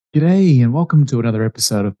G'day, and welcome to another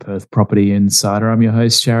episode of Perth Property Insider. I'm your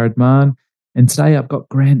host, Jared Mann, and today I've got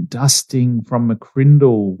Grant Dusting from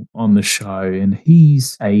McCrindle on the show, and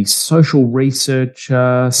he's a social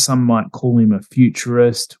researcher. Some might call him a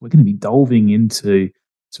futurist. We're going to be delving into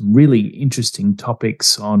some really interesting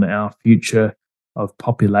topics on our future of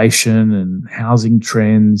population and housing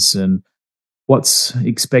trends and what's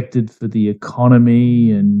expected for the economy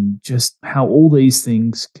and just how all these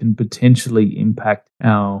things can potentially impact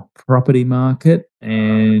our property market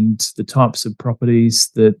and the types of properties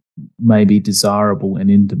that may be desirable and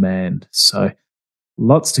in demand. So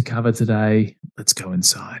lots to cover today. Let's go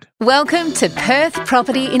inside. Welcome to Perth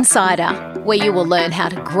Property Insider, where you will learn how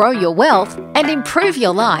to grow your wealth and improve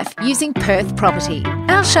your life using Perth property.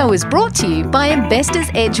 Our show is brought to you by Investors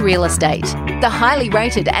Edge Real Estate, the highly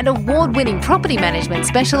rated and award-winning property management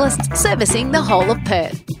specialist servicing the whole of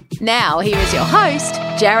Perth. Now, here is your host,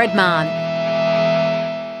 Jared Mann.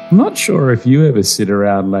 I'm not sure if you ever sit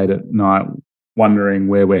around late at night wondering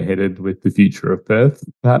where we're headed with the future of Perth.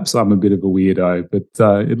 Perhaps I'm a bit of a weirdo, but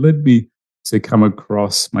it led me to come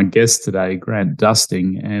across my guest today, Grant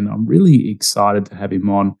Dusting, and I'm really excited to have him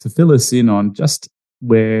on to fill us in on just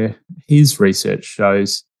where his research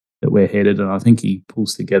shows that we're headed. And I think he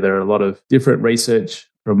pulls together a lot of different research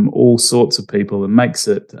from all sorts of people and makes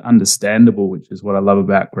it understandable, which is what I love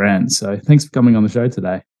about Grant. So thanks for coming on the show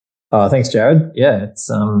today. Thanks, Jared. Yeah, it's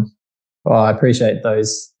well, I appreciate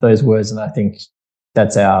those words, and I think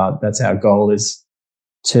that's our goal, is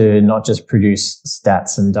to not just produce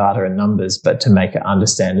stats and data and numbers, but to make it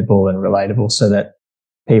understandable and relatable so that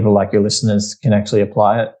people like your listeners can actually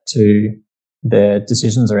apply it to their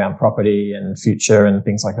decisions around property and future and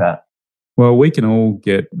things like that. Well, we can all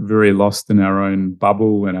get very lost in our own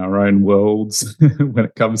bubble and our own worlds when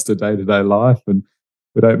it comes to day-to-day life, and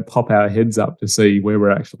we don't pop our heads up to see where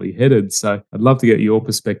we're actually headed. So I'd love to get your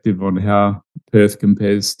perspective on how Perth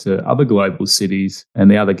compares to other global cities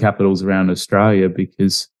and the other capitals around Australia,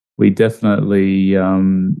 because we definitely,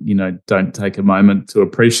 don't take a moment to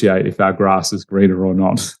appreciate if our grass is greener or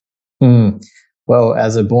not. Well,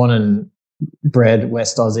 as a born and bred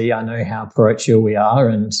West Aussie, I know how parochial we are,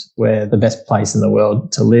 and we're the best place in the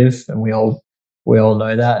world to live, and we all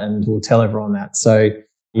know that, and we'll tell everyone that. So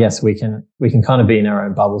yes, we can kind of be in our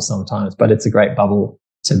own bubble sometimes, but it's a great bubble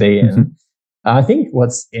to be in. Mm-hmm. I think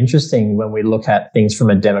what's interesting when we look at things from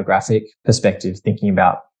a demographic perspective, thinking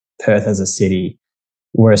about Perth as a city,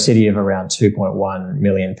 we're a city of around 2.1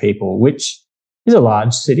 million people, which is a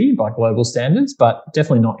large city by global standards, but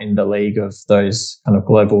definitely not in the league of those kind of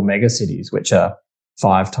global mega cities, which are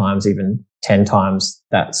 5 times, even 10 times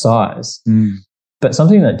that size. But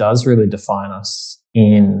something that does really define us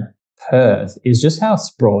in Perth is just how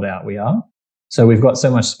sprawled out we are. So we've got so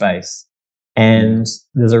much space, and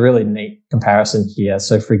there's a really neat comparison here.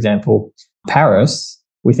 So for example, Paris,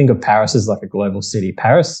 we think of Paris as like a global city.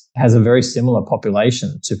 Paris has a very similar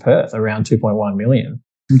population to Perth, around 2.1 million.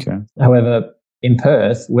 Okay. However, in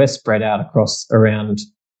Perth, we're spread out across around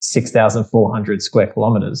 6,400 square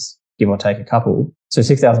kilometres, give or take a couple. So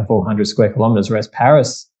 6,400 square kilometres, whereas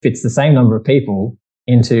Paris fits the same number of people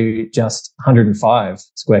into just 105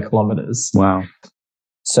 square kilometres. Wow.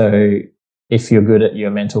 So if you're good at your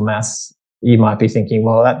mental maths, you might be thinking,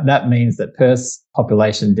 well, that means that Paris's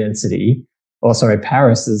population density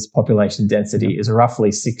is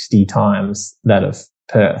roughly 60 times that of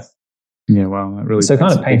Perth. Yeah, wow. That really so it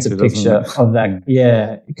kind of paints a picture of that.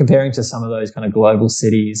 Yeah, comparing to some of those kind of global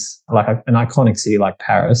cities, like an iconic city like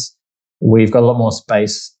Paris, we've got a lot more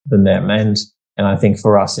space than them. And I think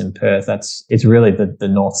for us in Perth, it's really the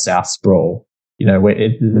north-south sprawl, where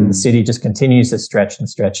the city just continues to stretch and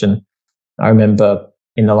stretch. And I remember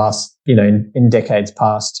in the last, in decades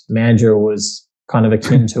past, Mandurah was kind of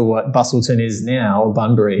akin to what Busselton is now, or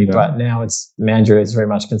Bunbury, but now Mandurah is very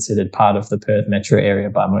much considered part of the Perth metro area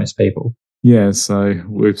by most people. Yeah, so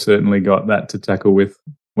we've certainly got that to tackle with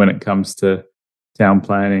when it comes to town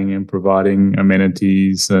planning and providing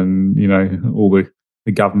amenities and, all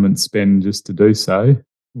the government spend just to do so,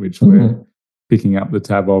 which we're picking up the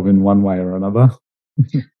tab of in one way or another.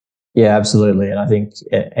 Yeah, absolutely. And I think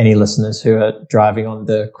any listeners who are driving on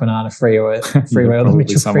the Kwinana Freeway or the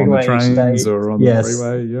Mitchell Freeway on the trains or on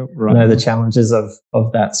the freeway, know the challenges of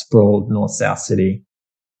that sprawled north-south city.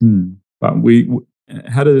 But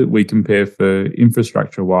how do we compare for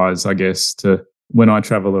infrastructure-wise, I guess, to when I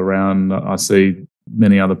travel around, I see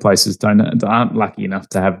many other places aren't lucky enough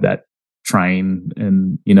to have that train,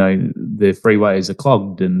 and their freeways are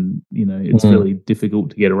clogged, and it's really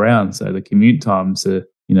difficult to get around. So the commute times are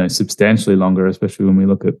substantially longer, especially when we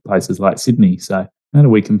look at places like Sydney. So how do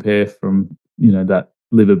we compare from that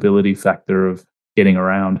livability factor of getting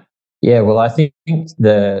around? Yeah, well, I think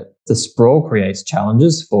the sprawl creates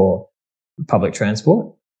challenges for public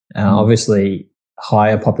transport. Obviously,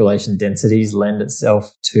 higher population densities lend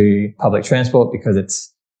itself to public transport because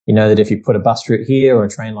it's, you know, that if you put a bus route here or a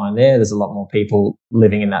train line there's a lot more people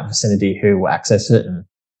living in that vicinity who will access it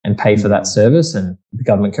and pay for that service, and the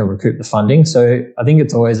government can recoup the funding. So I think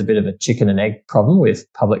it's always a bit of a chicken and egg problem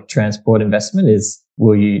with public transport investment is,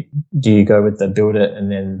 do you go with the build it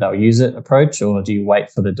and then they'll use it approach, or do you wait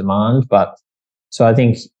for the demand? But so I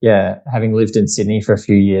think, having lived in Sydney for a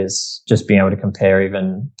few years, just being able to compare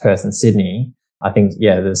even Perth and Sydney, I think,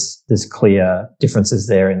 there's clear differences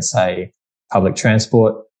there in, say, public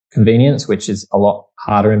transport convenience, which is a lot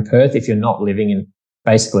harder in Perth if you're not living in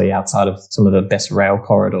basically outside of some of the best rail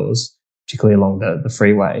corridors, particularly along the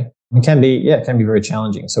freeway. It can be very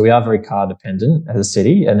challenging. So we are very car dependent as a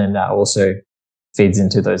city, and then that also feeds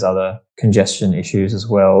into those other congestion issues as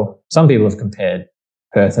well. Some people have compared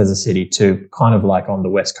Perth as a city to kind of like on the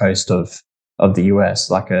west coast of the US,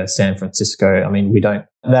 like a San Francisco. I mean,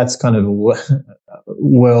 that's kind of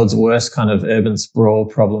world's worst kind of urban sprawl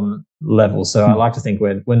problem level. So I like to think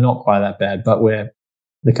we're not quite that bad, but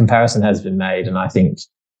the comparison has been made. And I think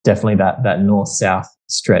definitely that north-south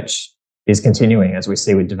stretch is continuing as we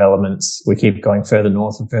see with developments. We keep going further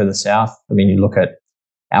north and further south. I mean, you look at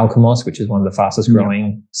Alkimos, which is one of the fastest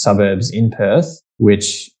growing suburbs in Perth,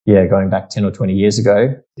 which, going back 10 or 20 years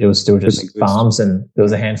ago, it was still just farms and there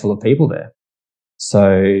was a handful of people there.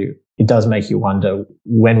 So it does make you wonder,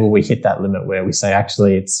 when will we hit that limit where we say,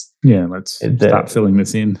 actually, let's start filling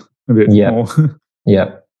this in a bit more.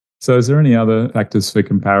 Yeah. So is there any other factors for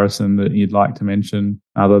comparison that you'd like to mention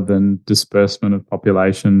other than disbursement of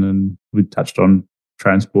population? And we touched on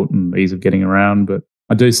transport and ease of getting around, but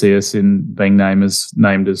I do see us being named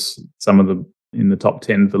as some of in the top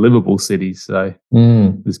 10 for livable cities. So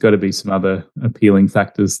there's got to be some other appealing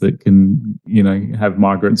factors that can, have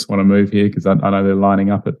migrants want to move here, because I know they're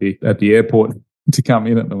lining up at the airport to come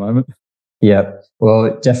in at the moment. Yeah,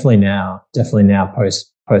 well, definitely now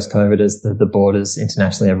post-COVID, as the borders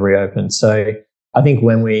internationally have reopened. So I think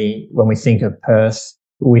when we think of Perth,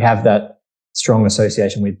 we have that strong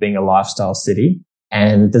association with being a lifestyle city,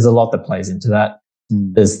 and there's a lot that plays into that.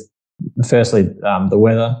 There's firstly the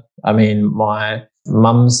weather. I mean, my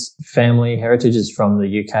mum's family heritage is from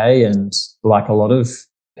the UK, and like a lot of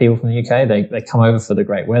people from the UK, they come over for the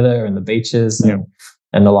great weather and the beaches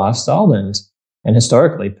and the lifestyle. And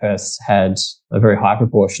historically, Perth's had a very high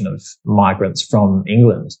proportion of migrants from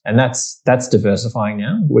England, and that's diversifying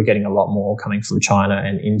now. We're getting a lot more coming from China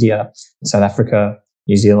and India, South Africa,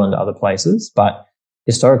 New Zealand, other places. But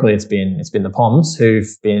historically, it's been the Poms who've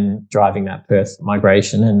been driving that Perth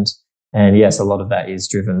migration, and yes, a lot of that is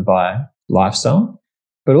driven by lifestyle.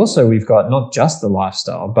 But also, we've got not just the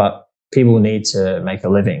lifestyle, but people need to make a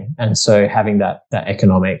living, and so having that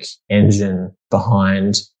economic engine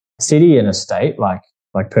behind city and a state like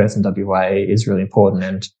Perth and WA is really important.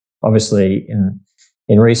 And obviously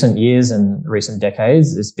in recent years and recent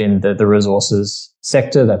decades, it's been the resources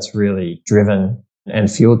sector that's really driven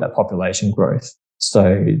and fueled that population growth.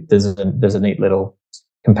 So there's a neat little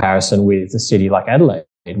comparison with a city like Adelaide,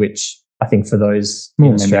 which I think for those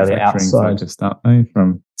in Australia outside, focused, aren't they,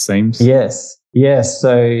 from seams? Yes.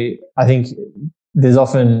 So I think there's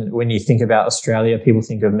often, when you think about Australia, people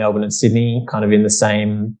think of Melbourne and Sydney kind of in the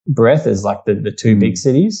same breath as like the two big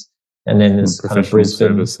cities. And then there's kind of Brisbane.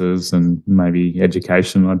 Services and maybe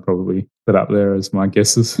education, I'd probably put up there as my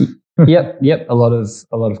guesses. Yep. A lot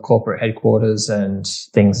of corporate headquarters and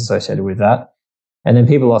things associated with that. And then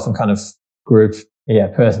people often kind of group,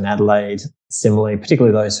 Perth and Adelaide similarly,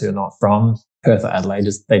 particularly those who are not from Perth or Adelaide,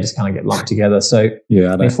 they just kind of get lumped together. So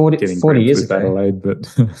I don't 40 years ago, Adelaide, but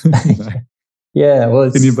yeah, well,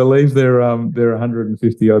 can you believe they're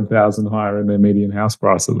 150 odd thousand higher in their median house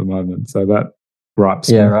price at the moment? So that gripes.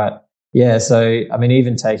 Yeah, right. Yeah, so I mean,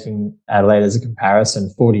 even taking Adelaide as a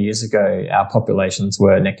comparison, 40 years ago, our populations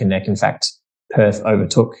were neck and neck. In fact, Perth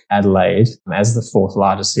overtook Adelaide as the fourth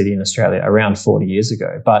largest city in Australia around 40 years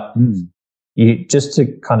ago. But you just to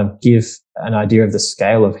kind of give an idea of the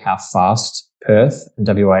scale of how fast Perth and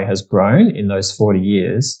WA has grown in those 40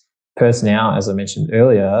 years. Perth now, as I mentioned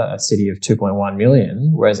earlier, a city of 2.1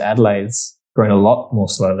 million, whereas Adelaide's grown a lot more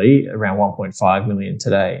slowly, around 1.5 million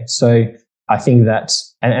today. So I think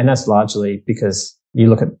that's largely because you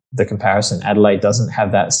look at the comparison, Adelaide doesn't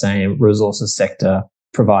have that same resources sector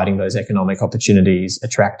providing those economic opportunities,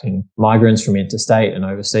 attracting migrants from interstate and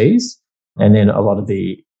overseas. And then a lot of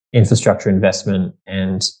the infrastructure investment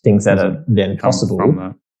and things that are then possible. From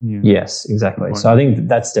that. Yeah. Yes, exactly. So I think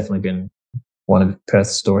that's definitely been one of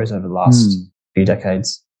Perth's stories over the last few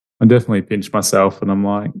decades. I definitely pinch myself and I'm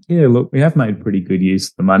like, yeah, look, we have made pretty good use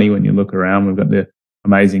of the money when you look around. We've got the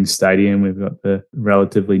amazing stadium. We've got the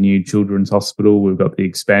relatively new children's hospital. We've got the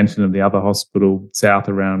expansion of the other hospital south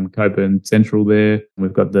around Coburn Central there.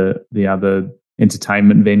 We've got the other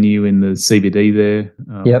entertainment venue in the CBD there.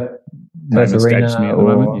 Yep. Name escapes me at the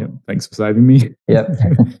moment. Yep. Thanks for saving me. Yep.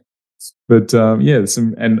 But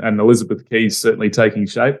and Elizabeth Quay's certainly taking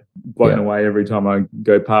shape. Blown away every time I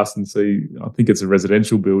go past and see. I think it's a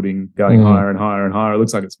residential building going higher and higher and higher. It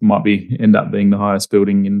looks like it might end up being the highest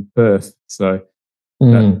building in Perth. So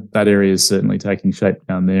that area is certainly taking shape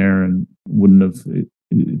down there, and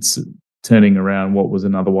it's turning around what was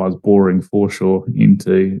an otherwise boring foreshore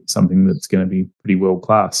into something that's going to be pretty world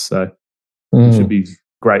class. So we should be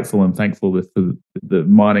grateful and thankful for the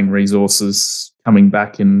mining resources coming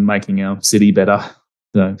back and making our city better.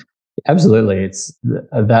 So absolutely, it's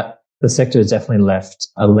that the sector has definitely left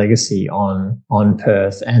a legacy on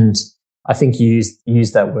Perth, and I think you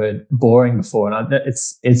used that word boring before, and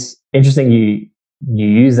it's interesting you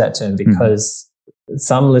use that term because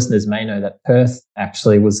some listeners may know that Perth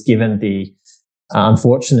actually was given the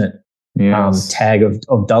unfortunate tag of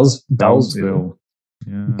Dullsville.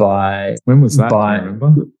 Yeah. By when was that? Do you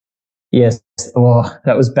remember? Yes, well,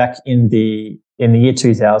 that was back in the year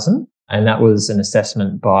 2000, and that was an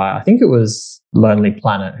assessment by, I think it was Lonely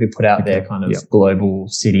Planet, who put out their kind of global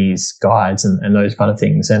cities guides and those kind of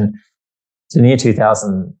things. And so in the year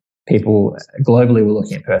 2000, people globally were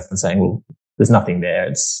looking at Perth and saying, well, there's nothing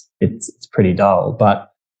there. It's pretty dull.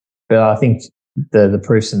 But I think the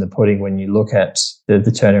proof's in the pudding when you look at the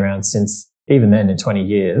turnaround since. Even then, in 20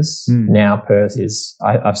 years, now Perth is,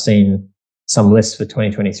 I've seen some lists for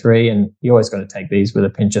 2023, and you always got to take these with a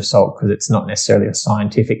pinch of salt because it's not necessarily a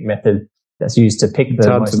scientific method that's used to pick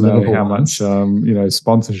the most livable ones. How much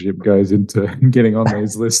sponsorship goes into getting on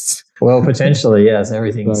these lists. Well, potentially, yes,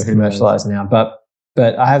 everything's commercialized now.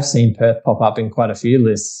 But I have seen Perth pop up in quite a few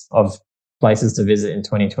lists of places to visit in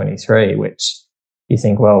 2023, which you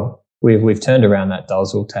think, well, We've turned around that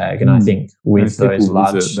Dullsville tag, and I think with those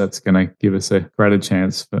large, that's going to give us a greater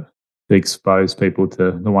chance to expose people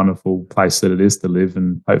to the wonderful place that it is to live,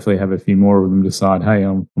 and hopefully have a few more of them decide, hey,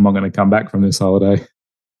 I'm not going to come back from this holiday.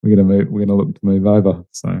 We're going to look to move over.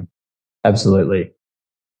 So, absolutely.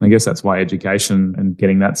 I guess that's why education and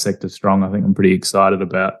getting that sector strong. I think I'm pretty excited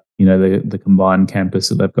about the combined campus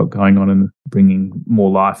that they've got going on and bringing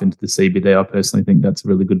more life into the CBD. I personally think that's a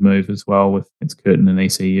really good move as well with its Curtin and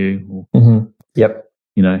ECU. Yep.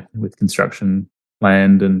 With construction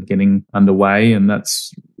planned and getting underway. And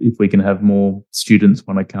that's, if we can have more students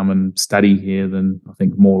want to come and study here, then I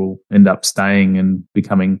think more will end up staying and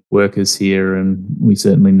becoming workers here. And we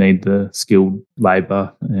certainly need the skilled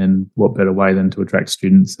labour, and what better way than to attract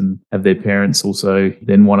students and have their parents also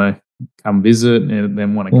then want to come visit and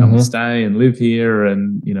then want to come and stay and live here.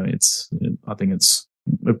 And, I think it's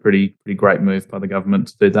a pretty great move by the government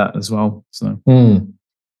to do that as well. So,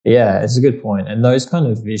 yeah, it's a good point. And those kind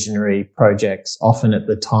of visionary projects, often at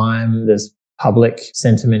the time, there's public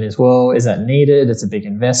sentiment as well. Is that needed? It's a big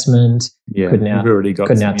investment. Yeah, couldn't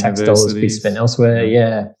our tax dollars be spent elsewhere?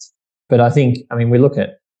 Yeah. But I think, we look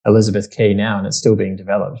at Elizabeth Quay now and it's still being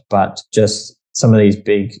developed, but just some of these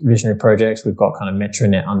big visionary projects, we've got kind of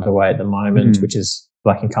Metronet underway at the moment, which is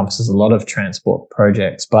encompasses a lot of transport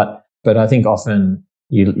projects. But I think often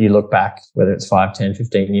you look back, whether it's 5, 10,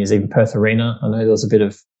 15 years, even Perth Arena, I know there was a bit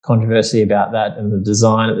of controversy about that and the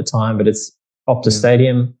design at the time, but it's Optus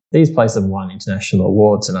Stadium. These places have won international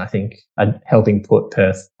awards, and I think are helping put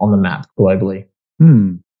Perth on the map globally.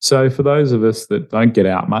 So for those of us that don't get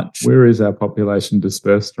out much, where is our population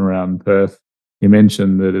dispersed around Perth? You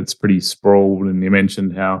mentioned that it's pretty sprawled, and you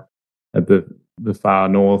mentioned how at the far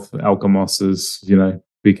north, Alkimos has,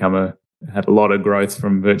 had a lot of growth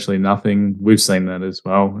from virtually nothing. We've seen that as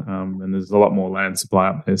well. And there's a lot more land supply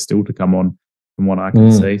up there still to come on from what I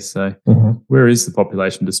can see. So where is the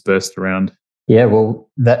population dispersed around? Yeah, well,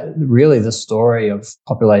 that really the story of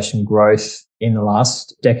population growth in the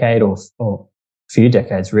last decade or few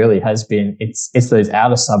decades really has been, it's those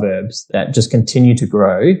outer suburbs that just continue to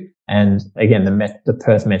grow. And again, the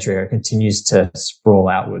Perth metro area continues to sprawl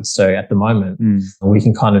outwards. So at the moment, we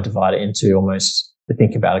can kind of divide it into almost, to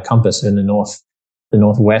think about a compass. In the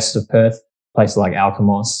northwest of Perth, places like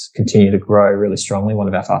Alkimos continue to grow really strongly, one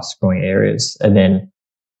of our fastest growing areas. And then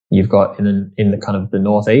you've got in the kind of the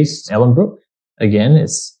northeast, Ellenbrook, again,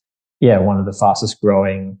 it's one of the fastest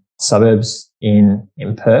growing suburbs in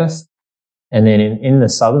Perth. And then in the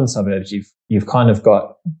southern suburbs, you've kind of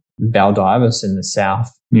got Baldivis in the south.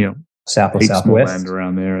 Yeah. South or Heaps southwest. More land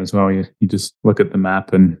around there as well. You just look at the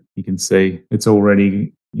map and you can see it's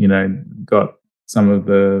already, got some of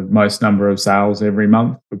the most number of sales every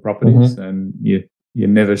month for properties, and you're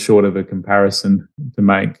never short of a comparison to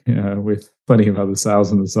make with plenty of other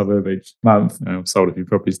sales in the suburb each month. I've sold a few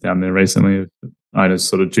properties down there recently. Owners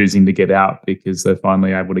sort of choosing to get out because they're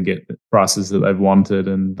finally able to get the prices that they've wanted,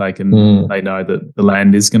 and they know that the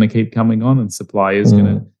land is going to keep coming on and supply is going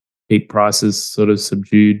to keep prices sort of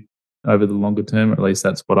subdued over the longer term. Or at least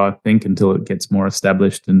that's what I think, until it gets more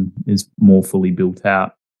established and is more fully built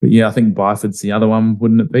out. But yeah, I think Byford's the other one,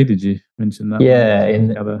 wouldn't it be? Did you mention that? Yeah, in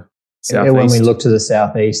the other southeast. When we look to the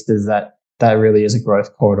southeast, is that really is a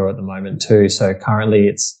growth corridor at the moment too. So currently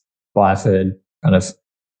it's Byford, kind of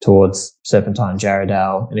towards Serpentine,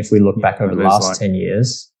 Jarrahdale, and if we look back over the last 10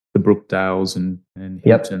 years, the Brookdales and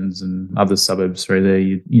Hiltons and other suburbs through there,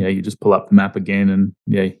 you just pull up the map again, and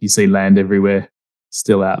you see land everywhere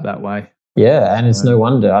still out that way. Yeah, and it's no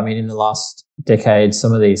wonder. I mean, in the last decade,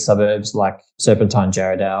 some of these suburbs like Serpentine,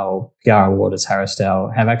 Jarrahdale, Yarra Waters,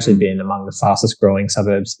 Harrisdale have actually been among the fastest growing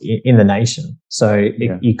suburbs in the nation. So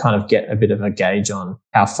you kind of get a bit of a gauge on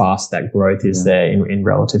how fast that growth is there in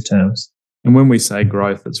relative terms. And when we say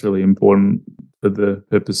growth, it's really important for the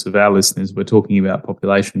purpose of our listeners. We're talking about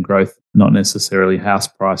population growth, not necessarily house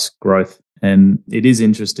price growth. And it is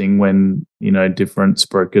interesting when, different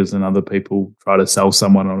brokers and other people try to sell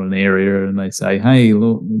someone on an area and they say, hey,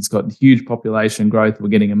 look, it's got huge population growth. We're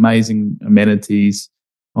getting amazing amenities.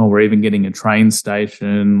 Oh, we're even getting a train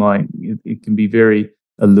station. Like it can be very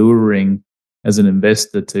alluring as an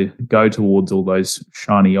investor to go towards all those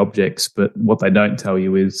shiny objects. But what they don't tell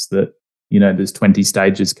you is that, there's 20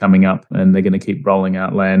 stages coming up and they're going to keep rolling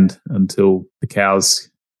out land until the cows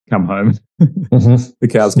come home. The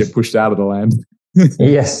cows get pushed out of the land.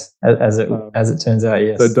 Yes, as it turns out,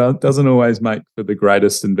 yes. So it doesn't always make for the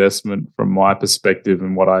greatest investment from my perspective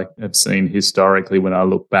and what I have seen historically when I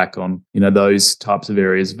look back on, those types of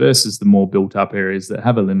areas versus the more built up areas that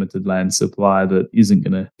have a limited land supply that isn't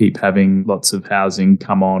going to keep having lots of housing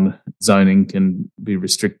come on. Zoning can be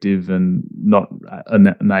restrictive and not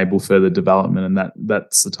enable further development, and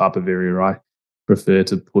that's the type of area I prefer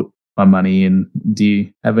to put my money in. Do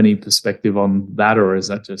you have any perspective on that, or is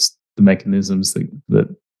that just the mechanisms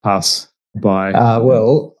that pass by?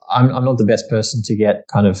 Well, I'm not the best person to get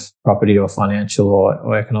kind of property or financial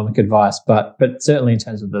or economic advice, but certainly in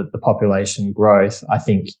terms of the population growth, I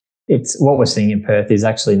think it's what we're seeing in Perth is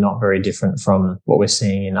actually not very different from what we're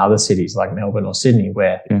seeing in other cities like Melbourne or Sydney,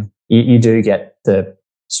 where you do get the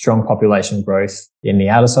strong population growth in the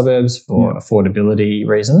outer suburbs for affordability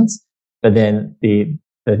reasons, but then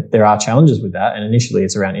there are challenges with that, and initially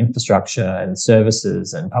it's around infrastructure and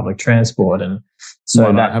services and public transport, and so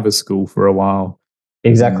might not have a school for a while.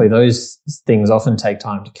 Exactly, those things often take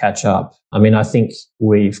time to catch up. I mean, I think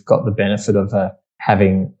we've got the benefit of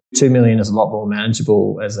having 2 million is a lot more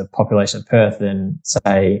manageable as a population of Perth than,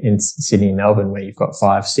 say, in Sydney and Melbourne, where you've got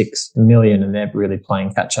 5-6 million, and they're really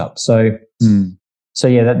playing catch up. So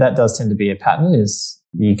that does tend to be a pattern. Is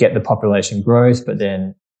you get the population growth, but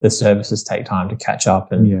then the services take time to catch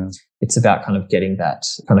up, and it's about kind of getting that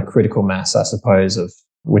kind of critical mass, I suppose, of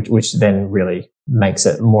which then really makes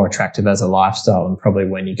it more attractive as a lifestyle, and probably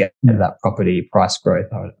when you get that property price growth,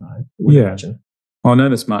 I would imagine. I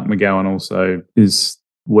noticed Mark McGowan also is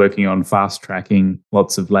working on fast tracking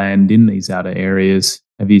lots of land in these outer areas.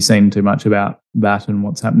 Have you seen too much about that and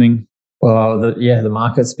what's happening? Well, the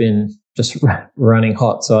market's been just running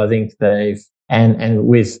hot, so I think and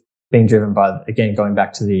with being driven by, again, going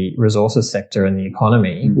back to the resources sector and the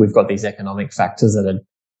economy, we've got these economic factors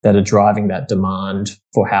that are driving that demand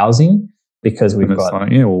for housing, because we've got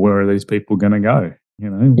where are these people going to go?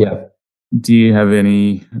 Do you have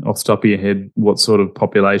any off the top of your head what sort of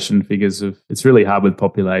population figures of? It's really hard with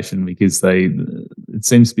population because it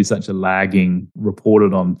seems to be such a lagging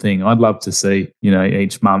reported on thing. I'd love to see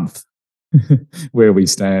each month where we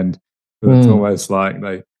stand. But it's almost like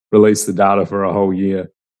they release the data for a whole year,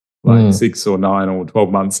 like 6 or 9 or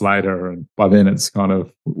 12 months later, and by then it's kind of,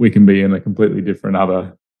 we can be in a completely different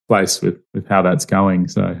other place with how that's going.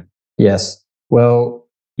 So yes, well,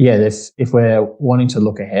 if we're wanting to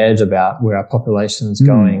look ahead about where our population's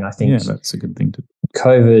going, I think that's a good thing to.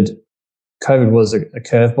 COVID was a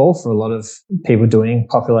curveball for a lot of people doing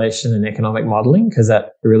population and economic modelling, because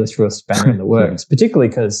that really threw a spanner in the works, particularly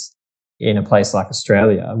because in a place like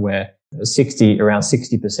Australia, where around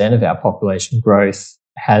 60% of our population growth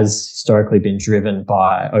has historically been driven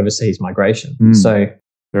by overseas migration. So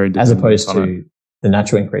as opposed to the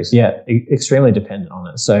natural increase, extremely dependent on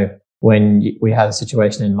it. So when we had a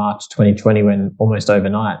situation in March 2020 when almost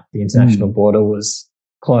overnight the international border was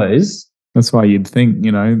closed, That's why you'd think,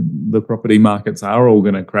 the property markets are all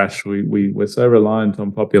going to crash. We're so reliant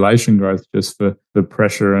on population growth just for the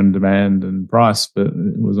pressure and demand and price, but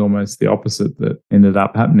it was almost the opposite that ended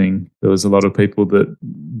up happening. There was a lot of people that,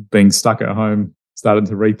 being stuck at home, started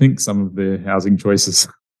to rethink some of their housing choices.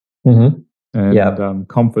 Mm-hmm. And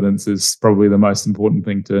confidence is probably the most important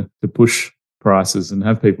thing to push prices and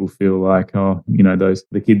have people feel like,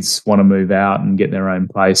 the kids want to move out and get their own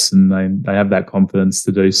place, and they have that confidence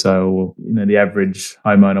to do so. Or, the average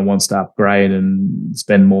homeowner wants to upgrade and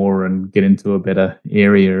spend more and get into a better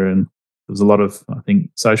area. And there was a lot of, I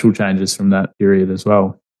think, social changes from that period as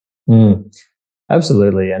well.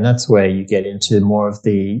 Absolutely. And that's where you get into more of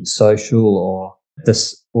the social, or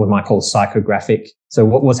this, what we might call psychographic. So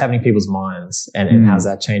what's happening in people's minds, and how's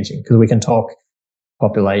that changing? Because we can talk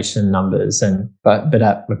population numbers, but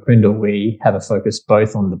at McCrindle we have a focus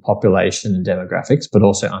both on the population and demographics, but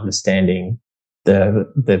also understanding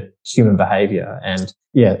the human behavior. And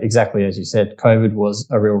yeah, exactly as you said, COVID was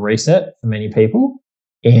a real reset for many people,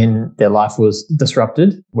 and their life was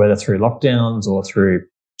disrupted, whether through lockdowns or through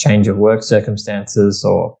change of work circumstances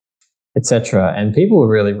or etc. And people were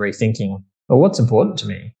really rethinking, well, what's important to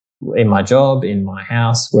me in my job, in my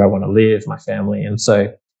house, where I want to live, my family. And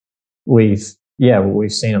so we've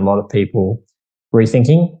seen a lot of people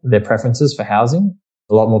rethinking their preferences for housing.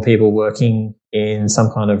 A lot more people working in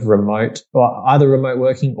some kind of remote, or either remote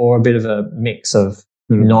working or a bit of a mix of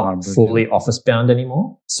not fully office bound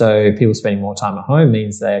anymore. So people spending more time at home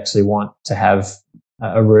means they actually want to have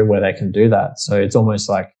a room where they can do that. So it's almost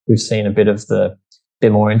like we've seen a bit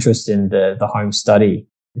more interest in the home study.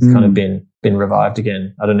 It's kind of been revived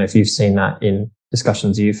again. I don't know if you've seen that in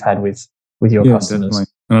discussions you've had with your customers. Definitely.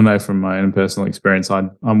 And I know from my own personal experience,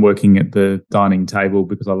 I'm working at the dining table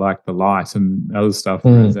because I like the light and other stuff.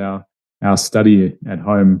 Whereas our study at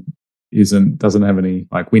home doesn't have any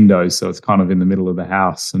like windows, so it's kind of in the middle of the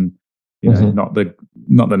house, and not the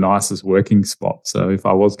nicest working spot. So if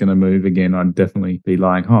I was going to move again, I'd definitely be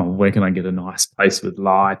like, where can I get a nice place with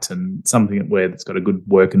light and something where it's got a good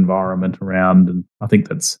work environment around? And I think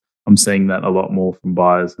I'm seeing that a lot more from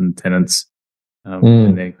buyers and tenants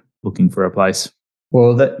when they're looking for a place.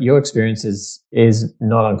 Well, your experience is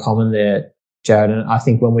not uncommon there, Jared. And I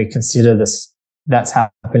think when we consider this, that's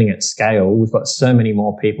happening at scale. We've got so many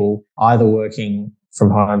more people either working from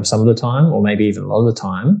home some of the time, or maybe even a lot of the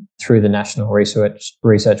time. Through the national research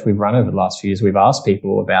we've run over the last few years, we've asked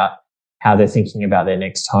people about how they're thinking about their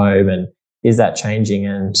next home, and is that changing?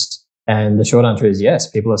 And the short answer is yes.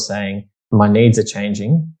 People are saying my needs are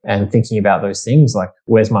changing, and thinking about those things like,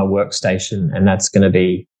 where's my workstation? And that's going to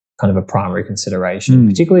be kind of a primary consideration,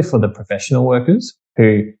 particularly for the professional workers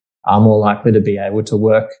who are more likely to be able to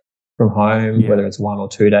work from home, whether it's 1 or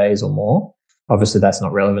 2 days or more. Obviously, that's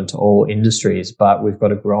not relevant to all industries, but we've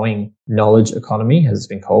got a growing knowledge economy, as it's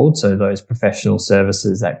been called. So those professional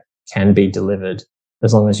services that can be delivered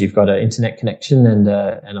as long as you've got an internet connection and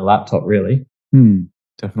a laptop, really.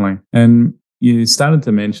 Definitely. And you started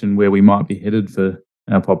to mention where we might be headed for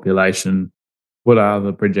our population. What are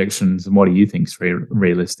the projections, and what do you think is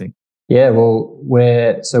realistic? Yeah, well,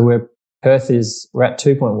 we're at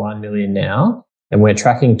 2.1 million now, and we're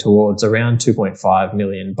tracking towards around 2.5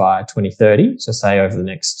 million by 2030. So say over the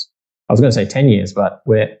next, I was going to say 10 years, but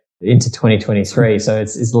we're into 2023. So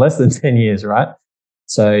it's less than 10 years, right?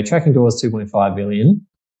 So tracking towards 2.5 million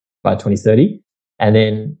by 2030, and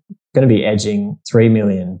then going to be edging 3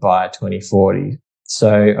 million by 2040. So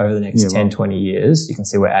over the next 10, 20 years, you can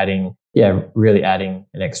see we're really adding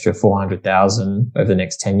an extra 400,000 over the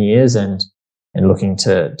next 10 years and looking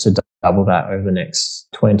to double that over the next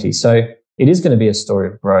 20. So it is going to be a story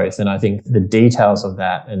of growth. And I think the details of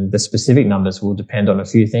that and the specific numbers will depend on a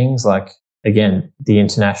few things, like, again, the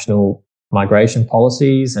international migration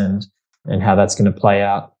policies and how that's going to play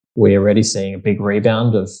out. We're already seeing a big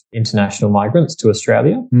rebound of international migrants to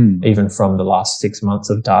Australia, even from the last 6 months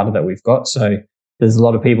of data that we've got. So there's a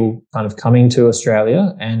lot of people kind of coming to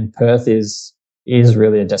Australia, and Perth is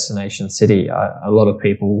really a destination city. A lot of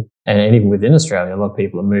people, and even within Australia, a lot of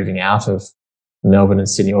people are moving out of Melbourne and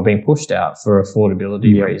Sydney, or being pushed out for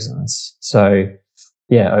affordability reasons. So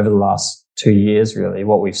over the last 2 years, really,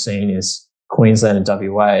 what we've seen is Queensland and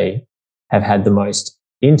WA have had the most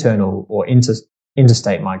internal or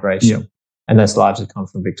interstate migration, and that's largely come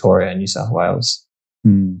from Victoria and New South Wales.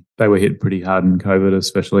 They were hit pretty hard in COVID,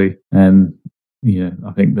 especially, and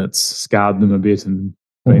I think that's scarred them a bit and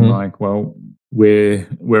been like, well,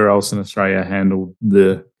 where else in Australia handled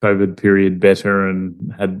the COVID period better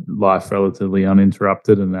and had life relatively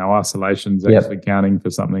uninterrupted, and our isolation's actually counting for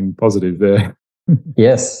something positive there.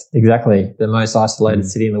 Yes, exactly. The most isolated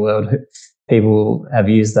city in the world. people have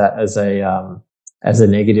used that as a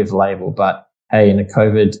negative label. But hey, in a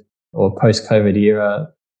COVID or post-COVID era,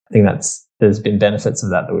 I think there's been benefits of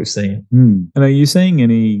that we've seen. And are you seeing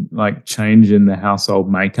any like change in the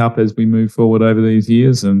household makeup as we move forward over these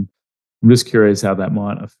years? And I'm just curious how that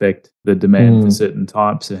might affect the demand for certain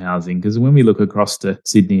types of housing. Because when we look across to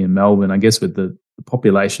Sydney and Melbourne, I guess with the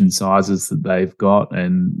population sizes that they've got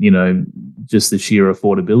and, you know, just the sheer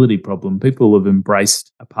affordability problem, people have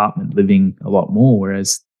embraced apartment living a lot more,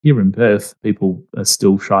 whereas here in Perth, people are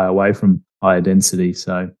still shy away from higher density.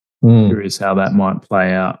 So curious how that might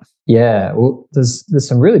play out. Yeah, well, there's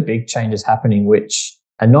some really big changes happening, which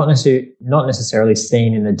are not necessarily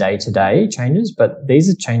seen in the day-to-day changes, but these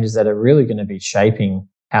are changes that are really going to be shaping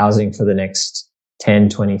housing for the next 10,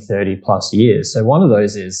 20, 30 plus years. So one of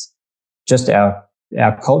those is just our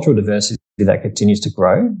cultural diversity that continues to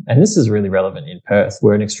grow. And this is really relevant in Perth.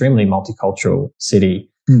 We're an extremely multicultural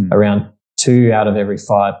city. Around 2 out of every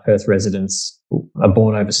 5 Perth residents are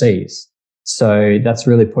born overseas. So that's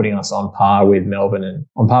really putting us on par with Melbourne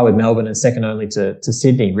and second only to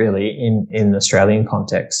Sydney, really, in the Australian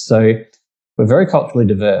context. So we're very culturally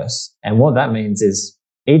diverse. And what that means is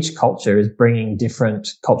each culture is bringing different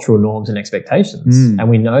cultural norms and expectations. And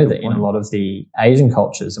we know that in a lot of the Asian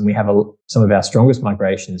cultures, and we have some of our strongest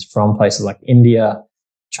migrations from places like India,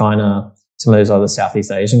 China, some of those other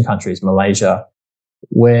Southeast Asian countries, Malaysia,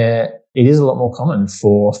 where it is a lot more common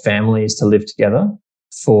for families to live together,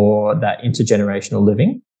 for that intergenerational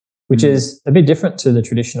living, which is a bit different to the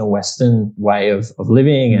traditional Western way of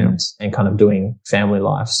living and kind of doing family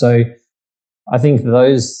life. So I think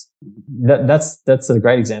that's a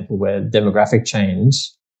great example where demographic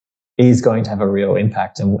change is going to have a real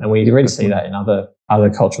impact. And we already see that in other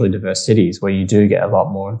culturally diverse cities where you do get a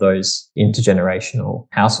lot more of those intergenerational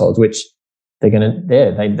households, which they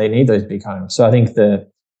need those big homes. So I think the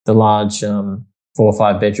large 4 or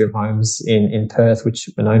 5 bedroom homes in Perth, which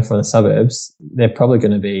are known for the suburbs, they're probably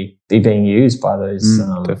going to be being used by those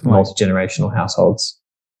multi-generational households.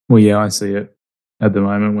 Well, yeah, I see it at the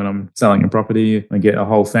moment when I'm selling a property. I get a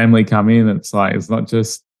whole family come in. It's not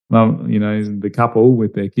just, the couple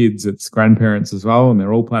with their kids, it's grandparents as well, and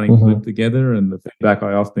they're all planning to live together. And the feedback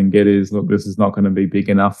I often get is, look, this is not going to be big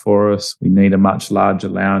enough for us. We need a much larger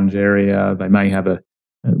lounge area. They may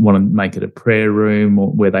want to make it a prayer room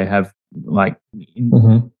where they have like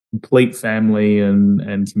complete family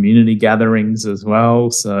and community gatherings as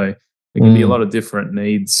well. So there can be a lot of different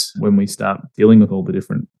needs when we start dealing with all the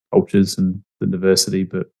different cultures and the diversity,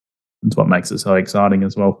 but it's what makes it so exciting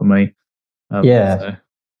as well for me.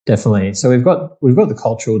 Definitely. So we've got the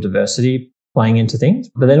cultural diversity playing into things,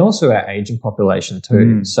 but then also our aging population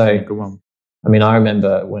too. Good one. I mean, I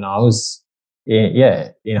remember when I was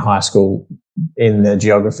in high school, in the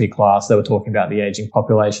geography class, they were talking about the aging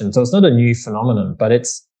population. So it's not a new phenomenon, but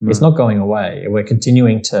it's not going away. We're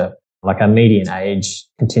continuing to, like, our median age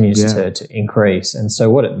continues to increase. And so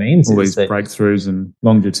what it means all is these breakthroughs and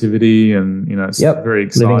longevity, and, it's very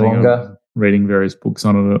exciting. Living longer. I'm reading various books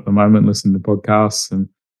on it at the moment, listening to podcasts, and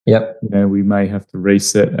we may have to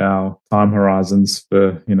reset our time horizons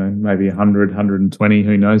for, maybe 100, 120,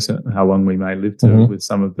 who knows how long we may live to with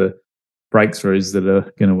some of the breakthroughs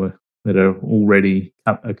that are already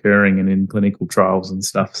occurring and in clinical trials and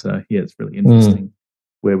stuff. So it's really interesting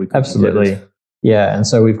where we could absolutely. Yeah. And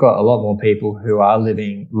so we've got a lot more people who are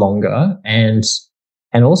living longer, and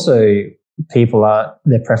also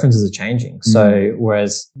their preferences are changing. So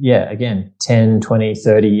whereas, again, 10, 20,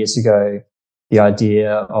 30 years ago, the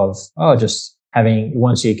idea of, just having,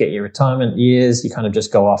 once you get your retirement years, you kind of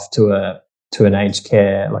just go off to an aged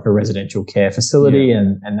care, like a residential care facility.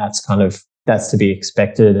 And that's to be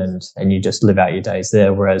expected. And you just live out your days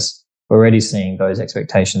there. Whereas we're already seeing those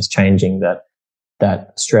expectations changing, that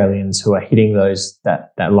Australians who are hitting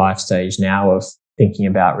that life stage now of thinking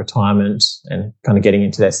about retirement and kind of getting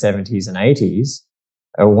into their 70s and 80s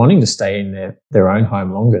are wanting to stay in their own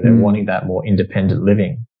home longer. They're wanting that more independent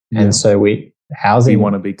living. And so housing. You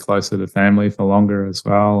want to be closer to family for longer as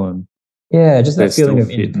well. And just that feeling of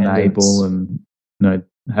independence. And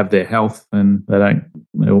have their health, and they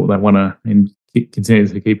want to continue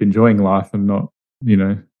to keep enjoying life and not,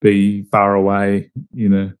 be far away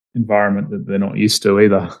in an environment that they're not used to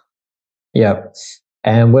either. Yeah.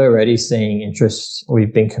 And we're already seeing interest.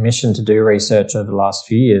 We've been commissioned to do research over the last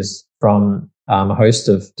few years from a host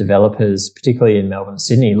of developers, particularly in Melbourne and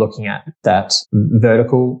Sydney, looking at that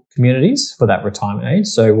vertical communities for that retirement age.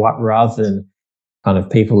 So rather than kind of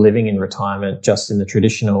people living in retirement just in the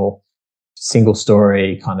traditional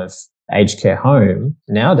single-story kind of aged care home,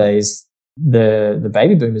 nowadays the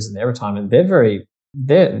baby boomers in their retirement, they're very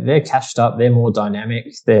they're cashed up, they're more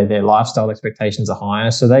dynamic, their lifestyle expectations are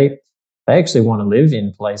higher. So they actually want to live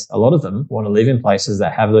in a lot of them want to live in places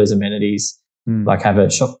that have those amenities, like have a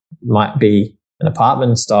shop, might be an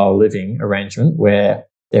apartment style living arrangement where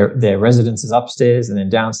their residence is upstairs, and then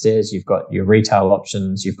downstairs you've got your retail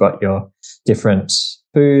options, you've got your different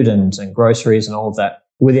food and groceries and all of that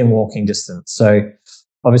within walking distance. So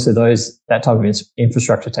obviously that type of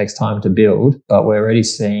infrastructure takes time to build, but we're already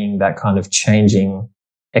seeing that kind of changing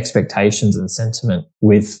expectations and sentiment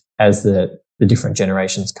as the different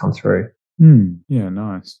generations come through. Yeah,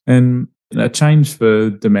 nice. And a change for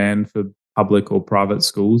demand for public or private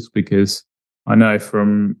schools, because I know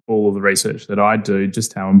from all of the research that I do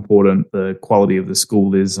just how important the quality of the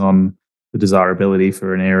school is on the desirability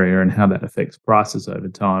for an area and how that affects prices over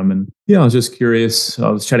time. And I was just curious. I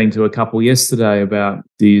was chatting to a couple yesterday about,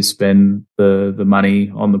 do you spend the money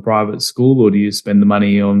on the private school, or do you spend the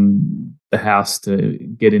money on the house to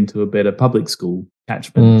get into a better public school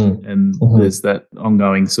catchment? And there's that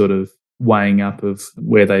ongoing sort of weighing up of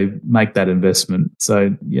where they make that investment.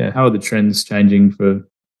 So how are the trends changing from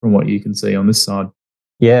what you can see on this side?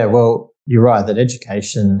 Yeah, well, you're right that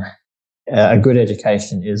education, a good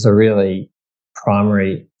education, is a really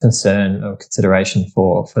primary concern or consideration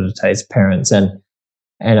for today's parents. And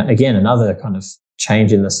again, another kind of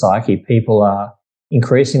change in the psyche. People are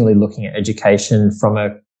increasingly looking at education from a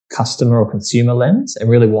customer or consumer lens and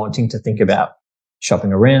really wanting to think about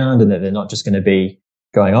shopping around, and that they're not just going to be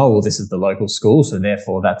going, oh, well, this is the local school, so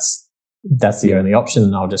therefore that's the only option,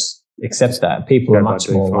 and I'll just accept that. People are much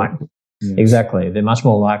more likely. Exactly. They're much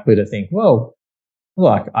more likely to think, well,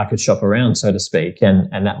 I could shop around, so to speak, and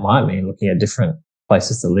that might mean looking at different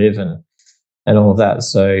places to live and all of that.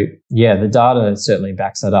 So the data certainly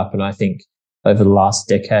backs that up. And I think over the last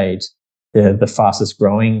decade, the fastest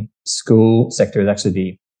growing school sector is actually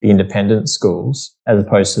the independent schools as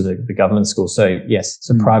opposed to the government schools. So yes, it's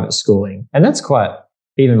a private schooling, and that's quite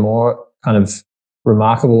even more kind of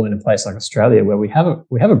remarkable in a place like Australia, where we have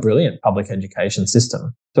a brilliant public education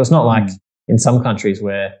system. So it's not like in some countries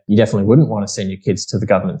where you definitely wouldn't want to send your kids to the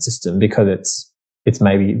government system because it's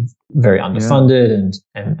maybe very underfunded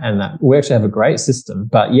and that we actually have a great system,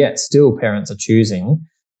 but yet still parents are choosing,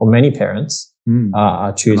 or many parents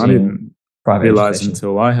are choosing private education. I didn't realize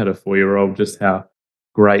until I had a 4-year-old just how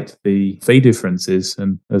great the fee difference is.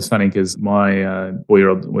 And it's funny because my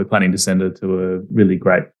 4-year-old, we're planning to send her to a really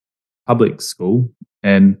great public school,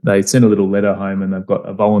 and they send a little letter home, and they've got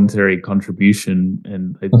a voluntary contribution,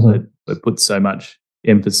 and they put so much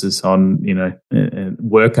emphasis on, and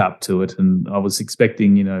work up to it. And I was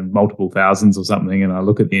expecting, multiple thousands or something, and I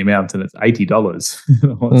look at the amount and it's $80.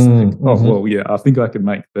 And I was like, well, I think I can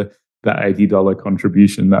make that $80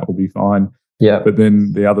 contribution. That will be fine. Yeah. But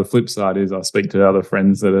then the other flip side is I speak to other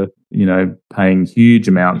friends that are, paying huge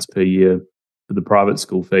amounts per year for the private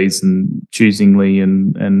school fees, and choosingly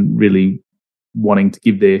and really wanting to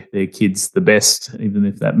give their kids the best, even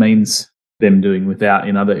if that means them doing without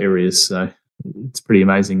in other areas. So it's pretty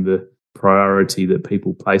amazing the priority that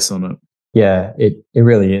people place on it. Yeah, it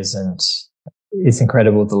really is. And it's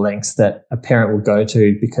incredible the lengths that a parent will go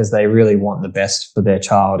to because they really want the best for their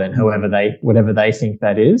child, and whatever they think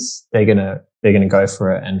that is, they're gonna go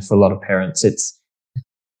for it. And for a lot of parents, it's,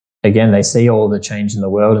 again, they see all the change in the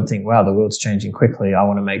world and think, wow, the world's changing quickly. I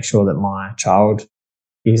want to make sure that my child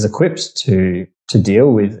is equipped to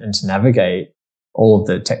deal with and to navigate all of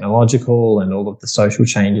the technological and all of the social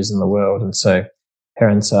changes in the world. And so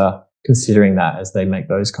parents are considering that as they make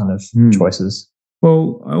those kind of choices.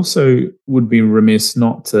 Well, I also would be remiss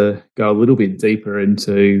not to go a little bit deeper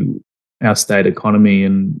into our state economy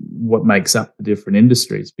and what makes up the different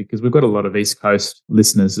industries, because we've got a lot of East Coast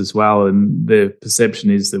listeners as well, and their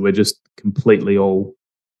perception is that we're just completely all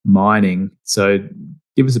mining. So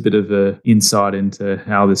give us a bit of an insight into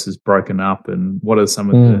how this is broken up and what are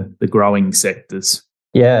some of the growing sectors.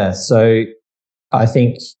 Yeah, so I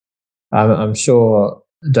think I'm sure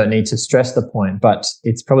I don't need to stress the point, but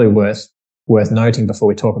it's probably worth noting before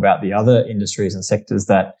we talk about the other industries and sectors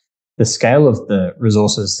that the scale of the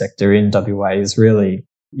resources sector in WA is really,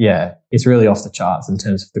 it's really off the charts in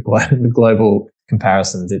terms of the global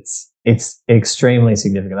comparisons. It's extremely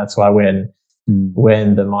significant. That's why when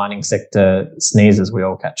the mining sector sneezes, we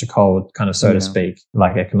all catch a cold, kind of, so to speak,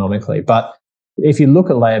 like economically. But if you look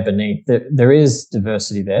at layer beneath, there is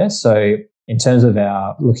diversity there. So in terms of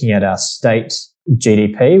looking at our state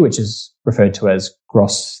GDP, which is referred to as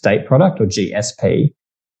gross state product, or GSP,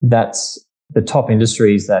 that's the top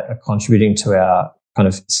industries that are contributing to our kind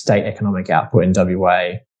of state economic output in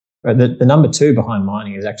WA. The number 2 behind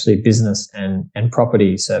mining is actually business and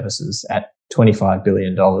property services at $25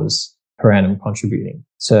 billion per annum contributing.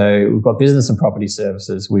 So we've got business and property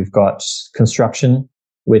services. We've got construction,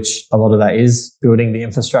 which a lot of that is building the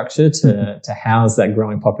infrastructure to house that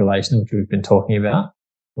growing population, which we've been talking about.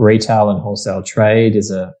 Retail and wholesale trade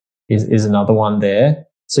is another one there.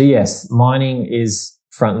 So yes, mining is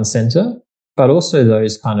front and center, but also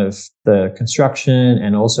those kind of the construction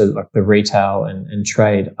and also like the retail and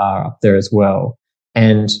trade are up there as well.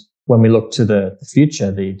 And when we look to the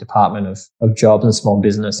future, the Department of Jobs and Small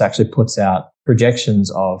Business actually puts out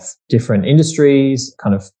projections of different industries,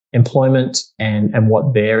 kind of employment and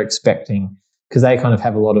what they're expecting, because they kind of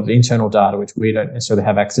have a lot of internal data which we don't necessarily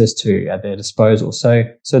have access to at their disposal. So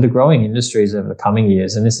the growing industries over the coming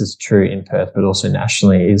years, and this is true in Perth but also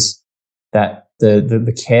nationally, is that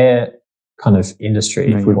the care kind of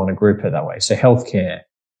industry, if we want to group it that way. So healthcare,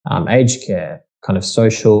 aged care, kind of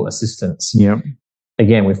social assistance. Yeah.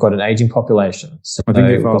 Again, we've got an aging population. So I think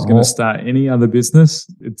if I was going to start any other business,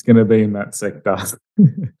 it's going to be in that sector.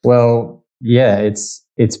 Well, yeah, it's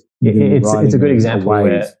a good example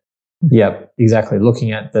where, yeah, exactly.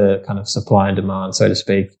 Looking at the kind of supply and demand, so to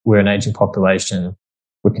speak, we're an aging population.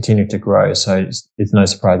 We're continuing to grow. So it's no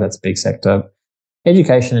surprise that's a big sector.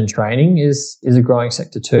 Education and training is a growing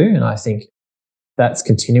sector too. And I think that's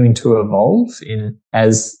continuing to evolve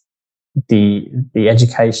as the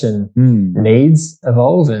education needs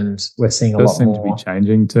evolve, and we're seeing a lot more. It does seem to be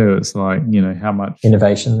changing too. It's like, how much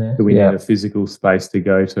innovation there. Do we need a physical space to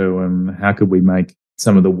go to, and how could we make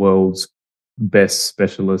some of the world's best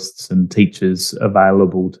specialists and teachers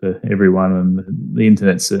available to everyone? And the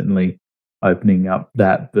internet's certainly opening up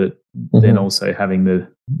that, but then also having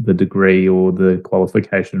the degree or the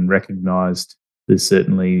qualification recognised. There's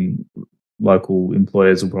certainly local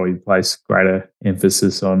employers will probably place greater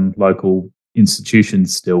emphasis on local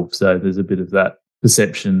institutions still. So there's a bit of that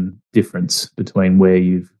perception difference between where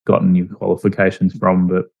you've gotten your qualifications from.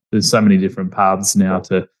 But there's so many different paths now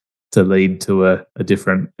to lead to a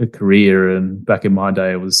different career. And back in my day,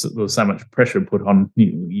 there was so much pressure put on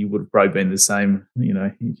you. You would have probably been the same.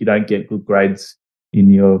 If you don't get good grades in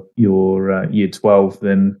your year 12,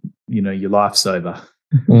 then your life's over,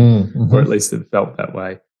 or at least it felt that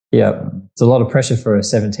way. Yeah, it's a lot of pressure for a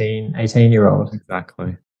 17, 18-year-old.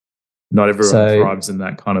 Exactly. Not everyone thrives in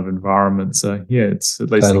that kind of environment. So, yeah, it's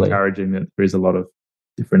at least encouraging that there is a lot of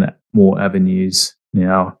different, more avenues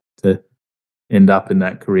now to end up in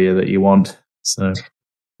that career that you want. So,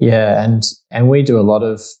 yeah, and we do a lot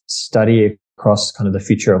of study across kind of the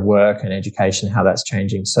future of work and education, how that's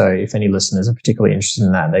changing. So if any listeners are particularly interested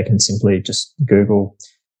in that, they can simply just Google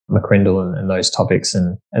McCrindle and those topics.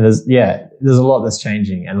 And there's a lot that's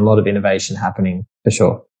changing and a lot of innovation happening for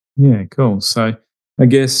sure. Yeah, cool. So I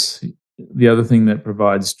guess the other thing that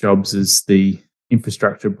provides jobs is the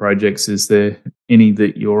infrastructure projects. Is there any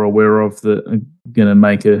that you're aware of that are going to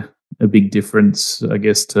make a big difference, I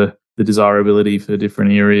guess, to the desirability for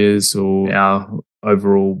different areas or our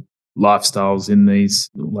overall lifestyles in these,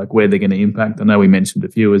 like where they're going to impact? I know we mentioned a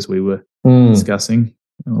few as we were discussing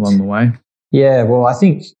along the way. Yeah, well, I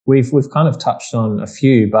think we've kind of touched on a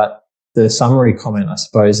few, but the summary comment, I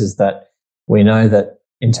suppose, is that we know that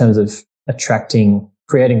in terms of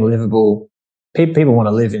creating livable, people want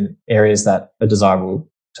to live in areas that are desirable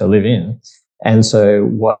to live in. And so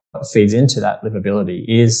what feeds into that livability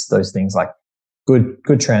is those things like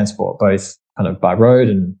good transport, both kind of by road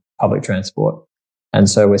and public transport. And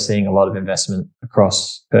so we're seeing a lot of investment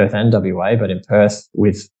across Perth and WA, but in Perth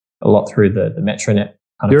with a lot through the Metronet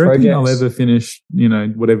kind of projects. Do you reckon they'll ever finish,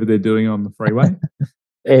 whatever they're doing on the freeway?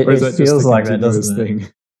 It feels like that, doesn't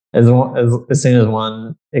it? As soon as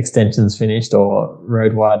one extension's finished or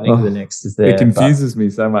road widening, the next is there. It confuses me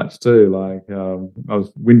so much too. Like I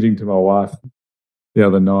was whinging to my wife the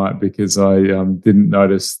other night because I didn't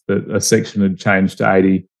notice that a section had changed to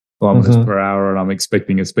 80 kilometers per hour, and I'm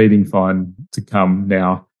expecting a speeding fine to come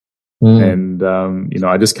now. And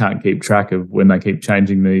I just can't keep track of when they keep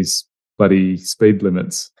changing these bloody speed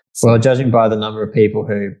limits. Well, judging by the number of people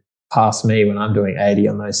who pass me when I'm doing 80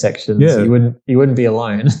 on those sections, you wouldn't be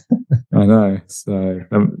alone. I know. So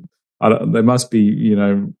they must be,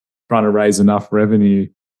 trying to raise enough revenue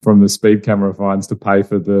from the speed camera fines to pay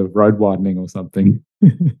for the road widening or something.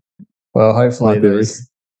 Well, hopefully those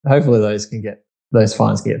fines can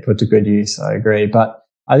get put to good use. I agree. But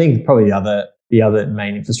I think probably the other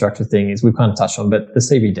main infrastructure thing is we've kind of touched on, but the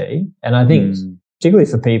CBD. And I think particularly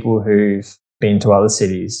for people who've been to other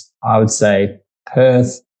cities, I would say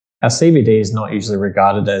Perth, our CBD is not usually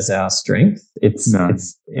regarded as our strength. It's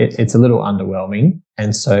a little underwhelming.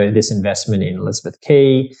 And so this investment in Elizabeth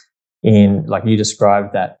Quay, in, like you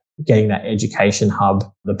described, that getting that education hub,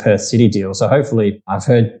 the Perth City deal. So hopefully I've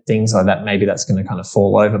heard things like that. Maybe that's going to kind of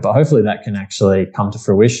fall over, but hopefully that can actually come to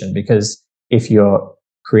fruition, because if you're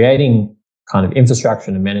creating kind of infrastructure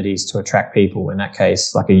and amenities to attract people, in that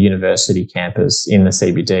case, like a university campus in the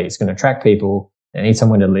CBD, it's going to attract people. They need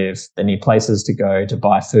somewhere to live. They need places to go to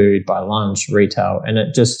buy food, buy lunch, retail, and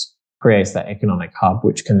it just creates that economic hub,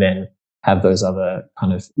 which can then have those other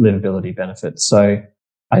kind of livability benefits. So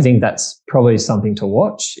I think that's probably something to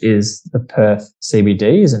watch, is the Perth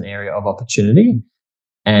CBD is an area of opportunity.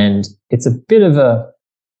 And it's a bit of a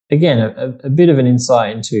bit of an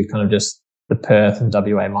insight into kind of just the Perth and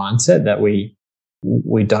WA mindset that we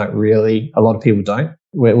don't really, a lot of people don't.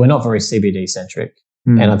 We're not very CBD centric.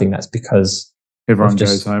 And I think that's because everyone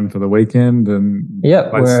goes home for the weekend, and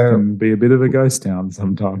place can be a bit of a ghost town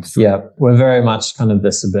sometimes. Yeah, we're very much kind of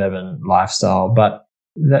the suburban lifestyle, but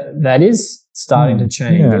that is starting to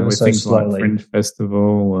change. Yeah, with things slowly. Like Fringe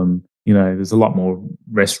Festival, and there's a lot more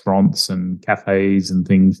restaurants and cafes and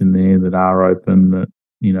things in there that are open that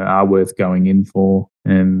are worth going in for,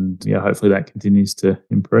 and hopefully that continues to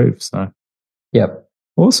improve. So, yep,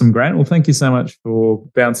 awesome, Grant. Well, thank you so much for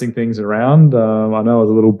bouncing things around. I know I was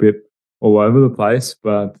a little bit all over the place,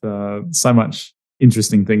 but so much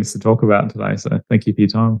interesting things to talk about today. So thank you for your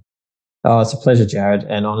time. Oh, it's a pleasure, Jared.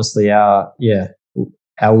 And honestly, our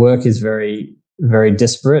work is very, very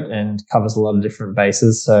disparate and covers a lot of different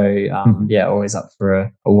bases. So always up for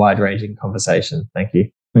a wide-ranging conversation. Thank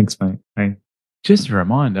you. Thanks, mate. Hey. Just a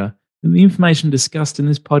reminder that the information discussed in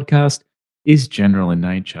this podcast is general in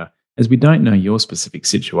nature, as we don't know your specific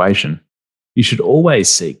situation. You should always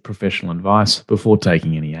seek professional advice before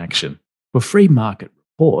taking any action. For free market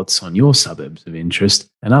reports on your suburbs of interest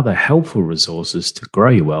and other helpful resources to grow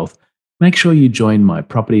your wealth, make sure you join my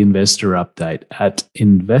property investor update at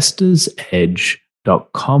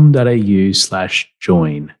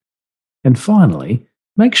investorsedge.com.au/join. And finally,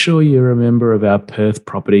 make sure you're a member of our Perth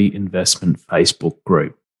Property Investment Facebook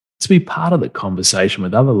group to be part of the conversation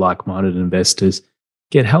with other like-minded investors,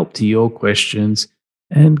 get help to your questions,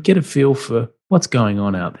 and get a feel for what's going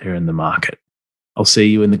on out there in the market. I'll see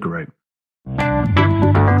you in the group.